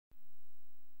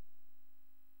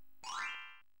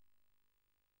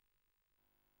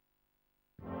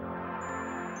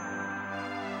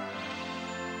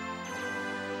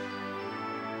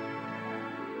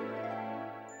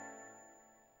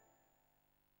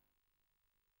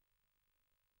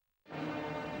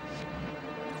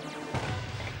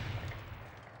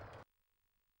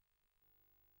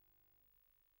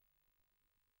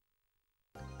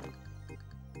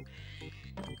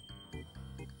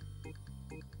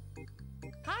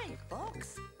Hi,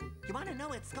 folks. You want to know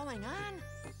what's going on?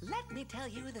 Let me tell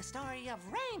you the story of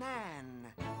Rayman.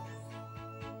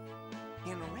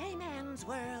 In Rayman's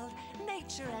world,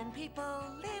 nature and people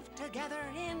live together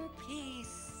in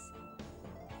peace.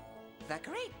 The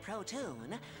Great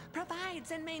Protoon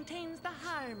provides and maintains the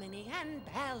harmony and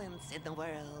balance in the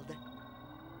world.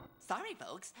 Sorry,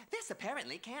 folks, this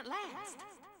apparently can't last.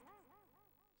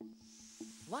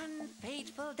 One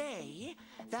fateful day,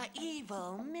 the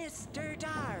evil Mr.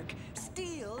 Dark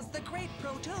steals the Great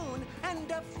Protoon and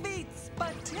defeats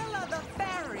Batilla the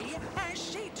Fairy as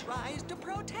she tries to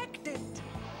protect it.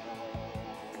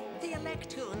 The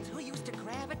Electoons who used to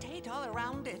gravitate all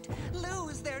around it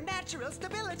lose their natural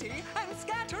stability and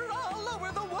scatter all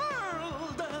over the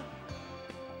world.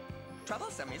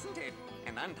 Troublesome, isn't it?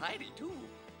 And untidy, too.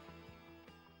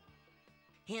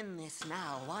 In this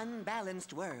now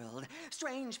unbalanced world,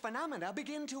 strange phenomena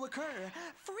begin to occur.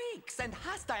 Freaks and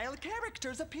hostile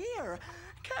characters appear,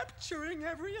 capturing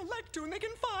every Electoon they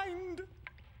can find.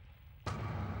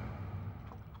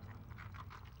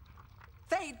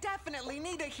 They definitely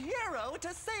need a hero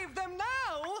to save them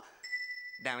now!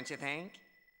 Don't you think?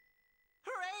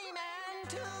 Rayman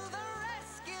to the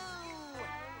rescue!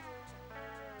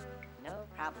 No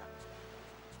problem.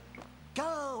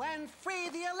 Go and free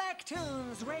the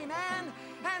Electoons, Rayman,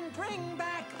 and bring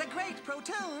back the Great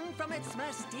Protoon from its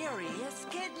mysterious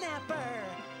kidnapper.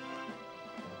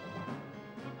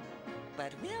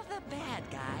 But will the bad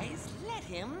guys let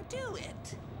him do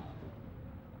it?